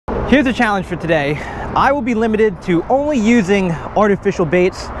Here's a challenge for today. I will be limited to only using artificial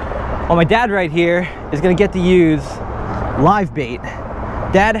baits, while my dad right here is gonna get to use live bait.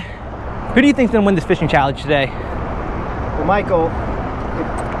 Dad, who do you think's gonna win this fishing challenge today? Well, Michael,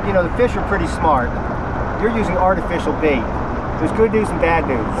 you know, the fish are pretty smart. You're using artificial bait. There's good news and bad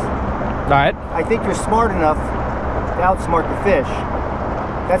news. All right. I think you're smart enough to outsmart the fish.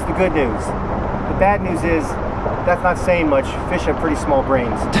 That's the good news. The bad news is, that's not saying much. Fish have pretty small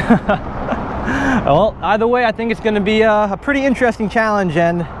brains. Well, either way, I think it's going to be a pretty interesting challenge,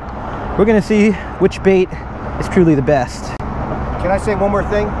 and we're going to see which bait is truly the best. Can I say one more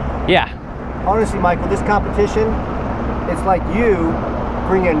thing? Yeah. Honestly, Michael, this competition, it's like you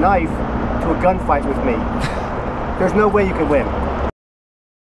bringing a knife to a gunfight with me. There's no way you can win.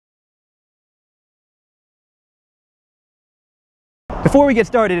 Before we get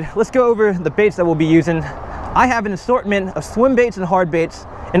started, let's go over the baits that we'll be using. I have an assortment of swim baits and hard baits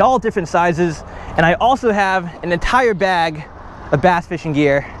in all different sizes, and I also have an entire bag of bass fishing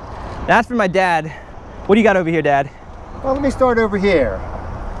gear. That's for my dad. What do you got over here, Dad? Well, let me start over here.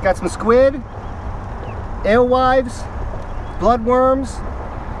 Got some squid, alewives, bloodworms,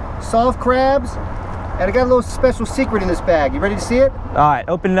 soft crabs, and I got a little special secret in this bag. You ready to see it? All right,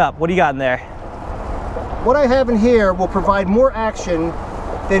 open it up. What do you got in there? What I have in here will provide more action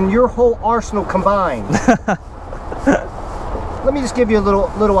than your whole arsenal combined. Let me just give you a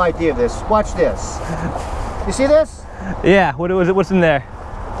little idea of this. Watch this. You see this? Yeah, what was it? What's in there?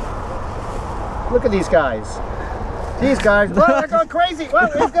 Look at these guys. These guys, whoa, they're going crazy. Whoa,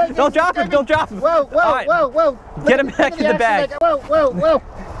 don't drop him, don't drop him. Whoa, whoa, right. Whoa. Get him back in the bag. Whoa.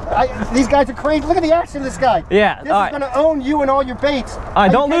 These guys are crazy. Look at the action of this guy. Yeah, this is going to own you and all your baits. All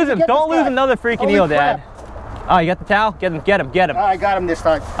right, don't lose him. Don't lose another freaking eel, Dad. Oh, you got the towel? Get him. I got him this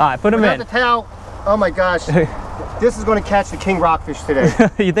time. All right, put him in. The towel. Oh my gosh. This is going to catch the king rockfish today.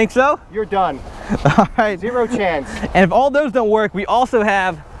 You think so? You're done. All right. Zero chance. And if all those don't work, we also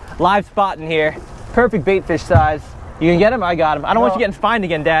have live spot in here. Perfect bait fish size. You gonna get him? I got him. I don't want you getting fined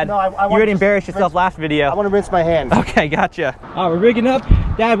again, Dad. No, I you already embarrassed yourself last video. I want to rinse my hands. Okay, gotcha. All right, we're rigging up.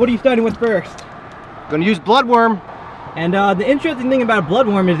 Dad, what are you starting with first? Going to use bloodworm. And the interesting thing about a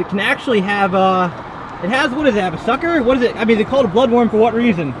bloodworm is it can actually have, it has, what does it have, a sucker? What is it? I mean, they call it a bloodworm for what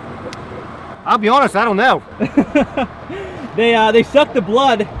reason? I'll be honest, I don't know. They suck the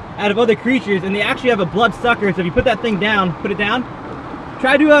blood out of other creatures, and they actually have a blood sucker, so if you put that thing down, put it down,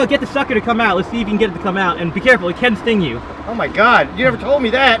 try to get the sucker to come out. Let's see if you can get it to come out, and be careful, it can sting you. Oh my God, you never told me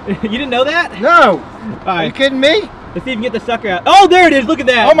that. You didn't know that? No. All right. Are you kidding me? Let's see if you can get the sucker out. Oh, there it is, look at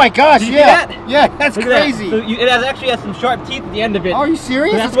that. Oh my gosh, Did you yeah. see that? Yeah, that's crazy. That. So it actually has some sharp teeth at the end of it. Oh, are you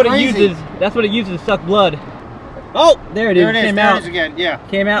serious? That's what crazy. it uses. That's what it uses to suck blood. Oh, there it is. There it is. Came there out. it is again. Yeah.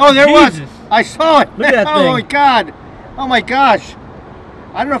 Came out. Oh, there Jesus. it was. I saw it. Look at that thing. Oh my God. Oh my gosh.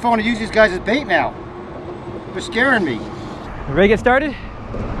 I don't know if I want to use these guys as bait now. They're scaring me. Ready to get started?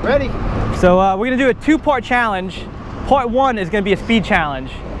 Ready. So we're gonna do a two-part challenge. Part one is gonna be a speed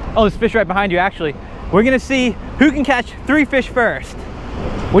challenge. Oh, there's fish right behind you, actually. We're gonna see who can catch 3 fish first.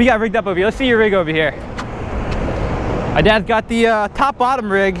 What do you got rigged up over here? Let's see your rig over here. My dad's got the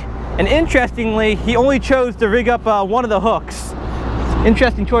top-bottom rig, and interestingly, he only chose to rig up one of the hooks.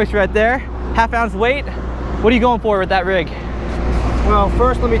 Interesting choice right there. 1/2 ounce weight. What are you going for with that rig? Well,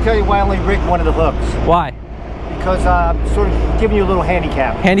 first let me tell you why I only rigged one of the hooks. Why? Because I'm sort of giving you a little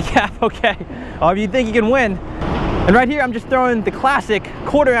handicap. Handicap, okay. Oh, if you think you can win. And right here, I'm just throwing the classic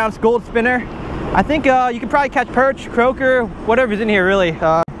 1/4 ounce gold spinner. I think you can probably catch perch, croaker, whatever's in here, really.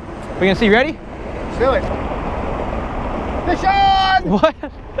 We're gonna see. Ready? Let's do it. Fish on! What?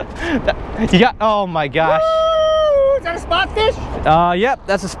 You got? Oh my gosh. Woo! Is that a spot fish? Yep,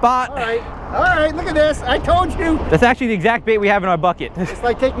 that's a spot. All right. Look at this. I told you. That's actually the exact bait we have in our bucket. It's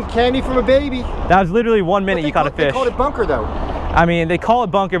like taking candy from a baby. That was literally 1 minute you caught a fish. They call it bunker, though. I mean, they call it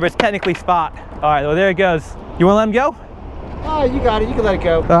bunker, but it's technically spot. All right, well there it goes. You want to let him go? Oh, you got it. You can let it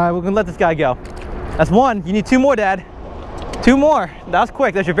go. All right, we're gonna let this guy go. That's one. You need 2 more, Dad. 2 more. That was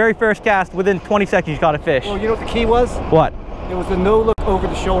quick. That's your very first cast. Within 20 seconds, you caught a fish. Well, you know what the key was? What? It was the no-look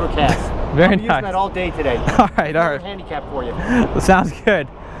over-the-shoulder cast. Very I'm nice. using that all day today. All right. Handicap for you. Sounds good.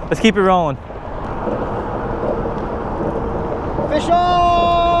 Let's keep it rolling. Fish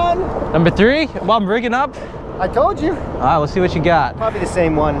on! Number 3. While I'm rigging up. I told you. All right, let's see what you got. Probably the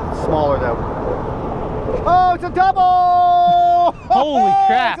same one, smaller though. Oh, it's a double! Holy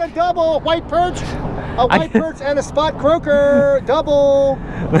crap! It's a double. White perch, a white perch, and a spot croaker. Double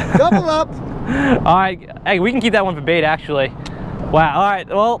up. All right, hey, we can keep that one for bait, actually. Wow. All right.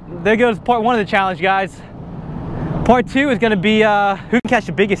 Well, there goes part 1 of the challenge, guys. Part 2 is going to be who can catch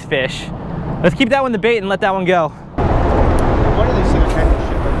the biggest fish. Let's keep that one the bait and let that one go. One of these things catch the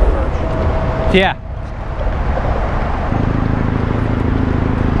ship right Yeah.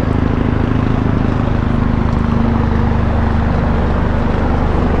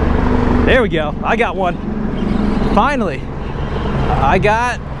 There we go. I got one. Finally. All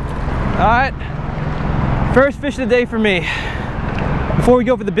right. First fish of the day for me. Before we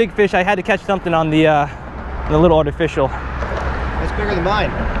go for the big fish, I had to catch something on the little artificial. It's bigger than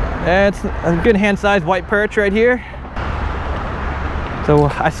mine. It's a good hand-sized white perch right here. So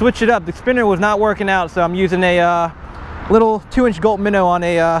I switched it up. The spinner was not working out, so I'm using a little 2-inch gulp minnow on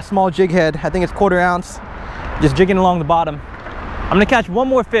a small jig head. I think it's 1/4 ounce. Just jigging along the bottom. I'm gonna catch one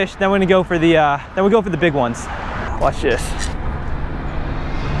more fish, then we're gonna go for the big ones. Watch this.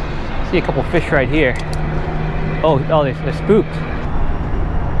 See a couple fish right here. Oh, they're spooked.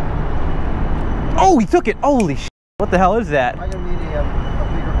 Oh, he took it. Holy shit. What the hell is that? I'm gonna need a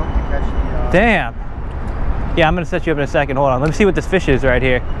bigger hook to catch the. Damn. Yeah, I'm gonna set you up in a second. Hold on. Let me see what this fish is right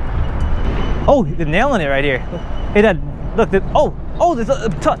here. Oh, they're nailing it right here. Hey, Dad. Look. Oh, there's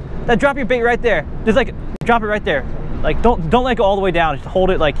that. Drop your bait right there. There's like, drop it right there. Like, don't let it go all the way down. Just hold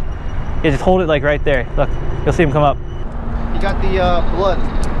it like, yeah, just hold it like right there. Look, you'll see him come up. You got the blood.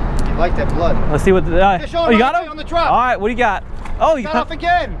 You like that blood? Let's see what. Oh, you got him on the drop. All right, what do you got? Oh, you got off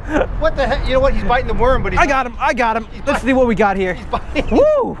again. What the heck? You know what? He's biting the worm, but he's I got him. Let's see what we got here. He's biting.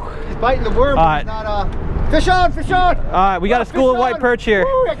 Woo! He's biting the worm, but he's not. Fish on! All right, we got a school of white perch here.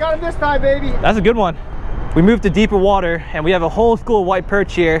 Woo, I got him this time, baby. That's a good one. We moved to deeper water, and we have a whole school of white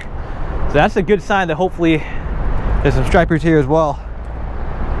perch here. So that's a good sign that hopefully there's some stripers here as well.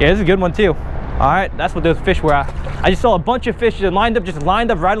 Yeah, this is a good one too. All right, that's what those fish were at. I just saw a bunch of fish that lined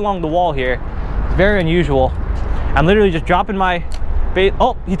up right along the wall here. It's very unusual. I'm literally just dropping my bait.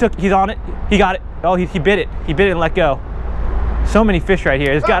 Oh, he's on it. He got it. Oh, he bit it. He bit it and let go. So many fish right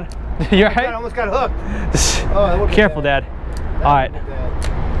here. It's got. You're right. I almost got hooked. Oh, careful, Dad. All right.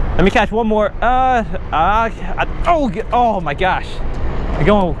 Let me catch one more. Oh my gosh. You're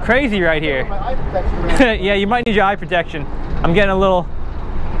going crazy right here. Yeah, you might need your eye protection. I'm getting a little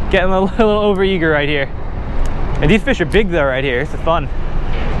over eager right here. And these fish are big though right here. This is fun.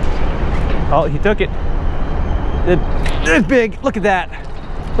 Oh, he took it. It's big. Look at that.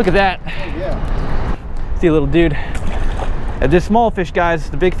 Look at that. Oh, yeah. See a little dude. This small fish, guys,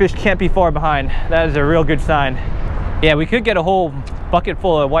 the big fish can't be far behind. That is a real good sign. Yeah, we could get a whole bucket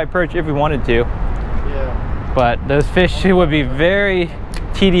full of white perch if we wanted to. Yeah. But those fish would be very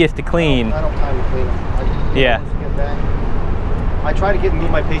tedious to clean. I don't time to clean them. Yeah. I try to move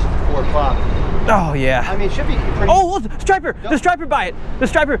my patience to 4 o'clock. Oh yeah. I mean, it should be pretty. Oh, look, striper! The striper bite. The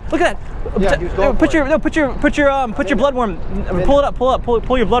striper. Look at that. Yeah, he was going put your bloodworm. Pull it up.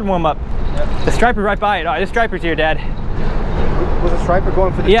 Pull your bloodworm up. Yep. The striper right by it. All right, the striper's here, Dad. Was the striper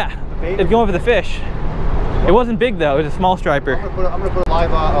going for the? Yeah. The bait? It's going for the fish. It wasn't big though. It was a small striper. I'm gonna put a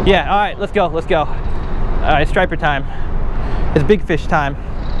live. Yeah. All right. Let's go. All right. Striper time. It's big fish time.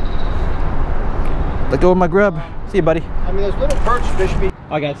 Let go of my grub. See you, buddy. I mean, those little perch fish be.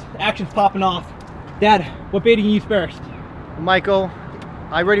 All right, guys. Action's popping off. Dad, what bait do you use first? Michael,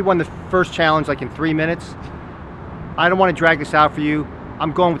 I already won the first challenge like in 3 minutes. I don't want to drag this out for you.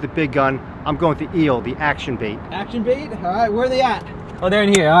 I'm going with the big gun. I'm going with the eel, the action bait. Action bait? All right, where are they at? Oh, they're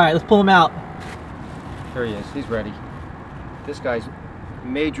in here. All right, let's pull them out. There he is. He's ready. This guy's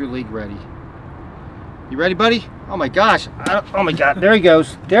major league ready. You ready, buddy? Oh my gosh. Oh my God. There he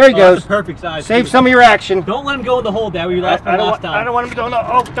goes. There he goes. That's the perfect size. Save some of your action. Don't let him go in the hole, Dad. We last time. I don't want him to go in the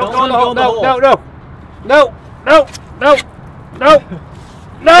hole. Don't go in the hole. No.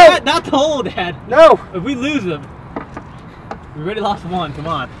 Not the hole, Dad. No. If we lose him, we already lost one. Come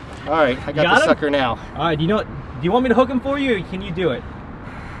on. All right. I got the sucker now. All right. Do you want me to hook him for you, or can you do it?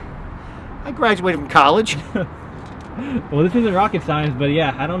 I graduated from college. Well, this isn't rocket science, but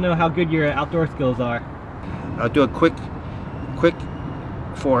yeah, I don't know how good your outdoor skills are. I'll do a quick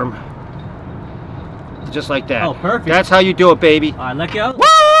form. Just like that. Oh, perfect. That's how you do it, baby. All right, let go.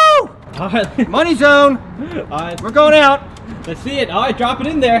 Woo! All right. Money zone. All right. We're going out. Let's see it. All right, drop it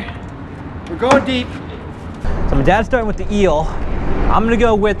in there. We're going deep. So my dad's starting with the eel. I'm gonna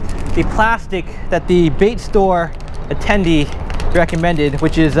go with the plastic that the bait store attendee recommended,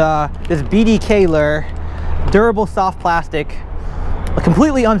 which is this BDK lure, durable soft plastic,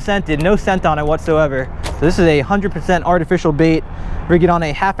 completely unscented, no scent on it whatsoever. So this is a 100% artificial bait. Rig it on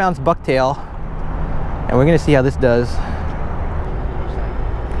a 1/2 ounce bucktail, and we're gonna see how this does.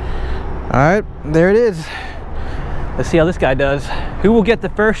 All right, there it is. Let's see how this guy does. Who will get the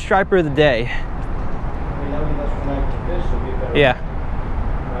first striper of the day? Yeah,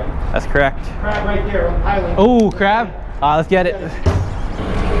 that's correct. Crab right there on the piling. Oh, crab. Let's get it.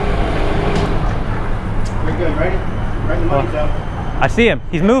 Very good. Ready? Right in the money zone. I see him.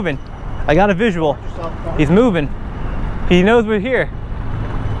 He's moving. I got a visual. He's moving. He knows we're here.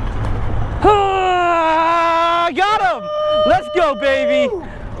 I got him! Let's go, baby!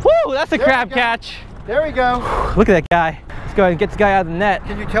 Woo! That's a crab catch. There we go. Look at that guy. Let's go ahead and get this guy out of the net.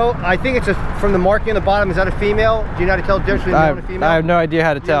 Can you tell? I think it's from the marking on the bottom. Is that a female? Do you know how to tell the difference between a male and a female? I have no idea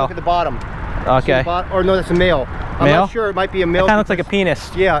how to tell. Look at the bottom. Okay. Or no, that's a male. I'm not sure. It might be a male. It kind of looks like a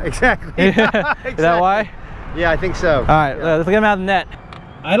penis. Yeah, exactly. Exactly. Is that why? Yeah, I think so. All right, let's get him out of the net.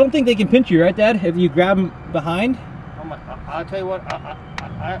 I don't think they can pinch you, right, Dad? If you grab him behind. I'll tell you what.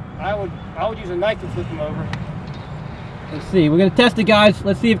 I would use a knife to flip him over. Let's see. We're gonna test it, guys.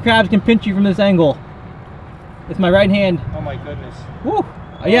 Let's see if crabs can pinch you from this angle. It's my right hand. Oh my goodness. Woo!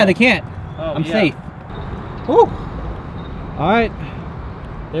 Oh, yeah, they can't. Oh, I'm safe. Woo! All right.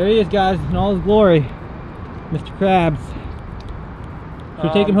 There he is, guys, in all his glory. Mr. Krabs. Should we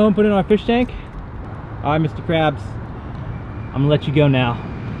take him home and put him in our fish tank? All right, Mr. Krabs. I'm gonna let you go now.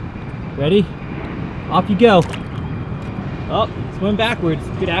 Ready? Off you go. Oh, swim backwards.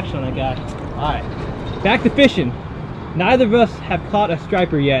 Good action on that guy. All right. Back to fishing. Neither of us have caught a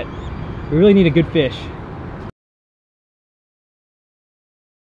striper yet. We really need a good fish.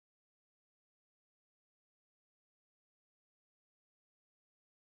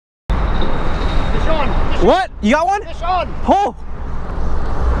 What? You got one? Fish on! Oh!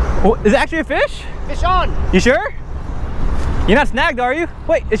 Oh, is it actually a fish? Fish on! You sure? You're not snagged, are you?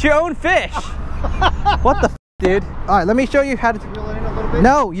 Wait, it's your own fish! What the f, dude? Alright, let me show you how to... Reel it in a little bit?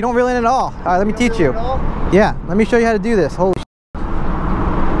 No, you don't reel in at all. Alright, let me teach you. Yeah, let me show you how to do this. Holy sh.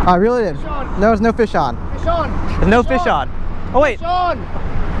 Alright, reel it in. No, there's no fish on. Fish on! There's no fish on. Oh, wait. Fish on!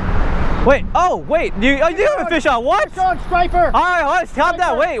 Wait, oh, wait. You do have a fish on. What? Fish on, striper! Alright, stop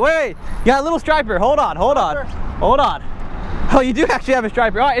that. Wait. You got a little striper. Hold on. Oh, you do actually have a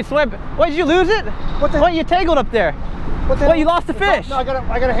striper. Alright, it swam. Wait, did you lose it? What the What, you tangled up there? What the What, you lost the fish? No, I got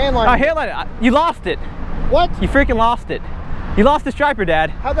a hand line. Hand line it. You lost it. What? You freaking lost it. You lost the striper,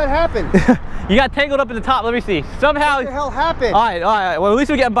 Dad. How'd that happen? You got tangled up in the top. Let me see. Somehow. What the hell happened? Alright. Well, at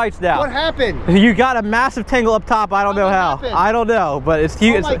least we're getting bites now. What happened? You got a massive tangle up top. I don't know how. Happened? I don't know, but it's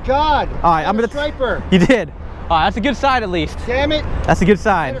huge. Oh my God. Alright, I'm gonna. Striper. You did. Alright, that's a good sign at least. Damn it. That's a good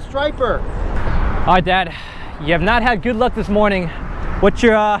sign. Get a striper. Alright, Dad. You have not had good luck this morning. What's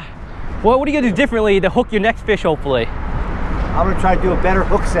your what are you gonna do differently to hook your next fish, hopefully? I'm gonna try to do a better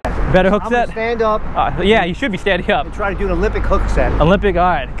hook set. Better hook set? I'm gonna stand up. Yeah, you should be standing up. And try to do an Olympic hook set. Olympic,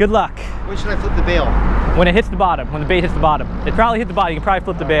 alright. Good luck. When should I flip the bail? When it hits the bottom, when the bait hits the bottom. It probably hit the bottom, you can probably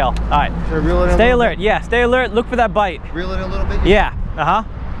flip the bail. Alright. Should I reel it in? Stay alert, yeah, stay alert, look for that bite. Reel it in a little bit? Yeah,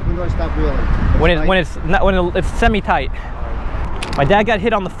 When do I stop reeling? When it's semi-tight. My dad got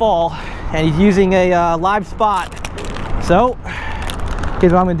hit on the fall and he's using a live spot. So,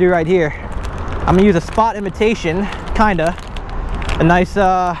 here's what I'm gonna do right here. I'm gonna use a spot imitation, kinda. A nice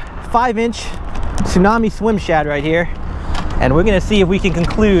 5-inch tsunami swim shad right here. And we're gonna see if we can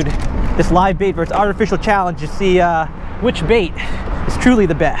conclude this live bait versus artificial challenge to see which bait is truly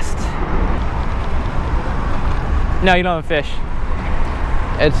the best. No, you don't have a fish.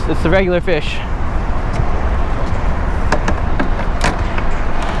 It's a regular fish. Sure?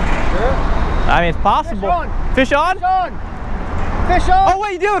 I mean, it's possible. Fish on! Fish on? Fish on! Oh,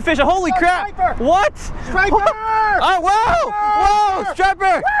 wait, you do have a fish. Holy crap. Striper. What? Striper! Oh, whoa! Whoa,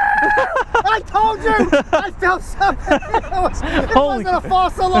 striper! I told you! I felt something. It wasn't a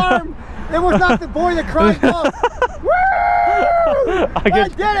false alarm. It was not the boy that cried wolf. Woo! I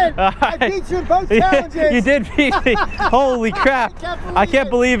did it! I beat you in both challenges. You did beat me. Holy crap. I can't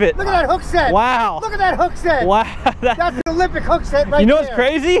believe it. Look at that hook set. Wow. Look at that hook set. Wow. That's an Olympic hook set right there. You know what's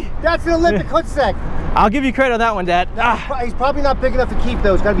crazy? That's an Olympic hook set. I'll give you credit on that one, Dad. He's probably not big enough to keep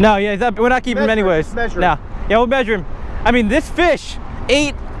those. Gotta be no, yeah, we're not keeping him anyways. Measure him. No. Yeah, we'll measure him. I mean, this fish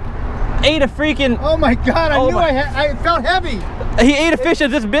ate a freaking... Oh my God, I felt heavy. He ate a fish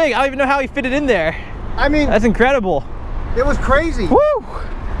that's this big. I don't even know how he fit it in there. I mean... That's incredible. It was crazy. Woo!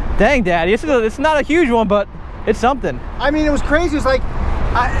 Dang, Daddy. It's not a huge one, but it's something. I mean, it was crazy. It was like,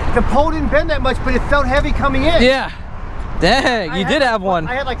 the pole didn't bend that much, but it felt heavy coming in. Yeah. Dang, you did have one.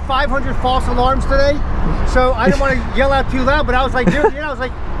 I had like 500 false alarms today, so I didn't want to yell out too loud, but I was like, dude, I was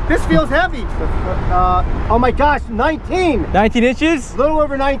like, this feels heavy. Oh my gosh, 19. 19 inches? A little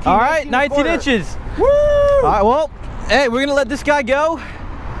over 19. All right, 19 inches. Woo! All right, well, hey, we're gonna let this guy go,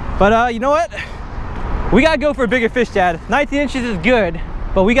 but you know what? We gotta go for a bigger fish, Dad. 19 inches is good,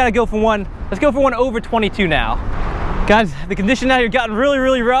 but we gotta go for one. Let's go for one over 22 now. Guys, the condition out here gotten really,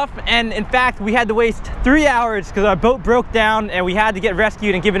 really rough, and in fact, we had to waste 3 hours because our boat broke down and we had to get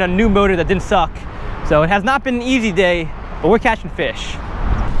rescued and given a new motor that didn't suck. So it has not been an easy day, but we're catching fish.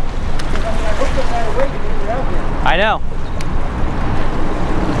 I know.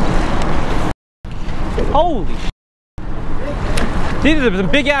 Holy sh**. These are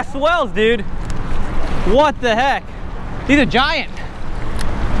some big ass swells, dude. What the heck? These are giant.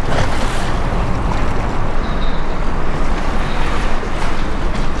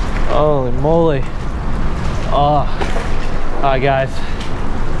 Holy moly. Oh. Alright guys,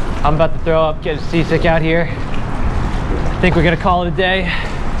 I'm about to throw up, getting seasick out here. I think we're gonna call it a day.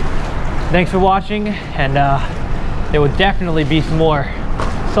 Thanks for watching, and there will definitely be some more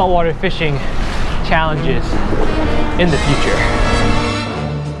saltwater fishing challenges in the future.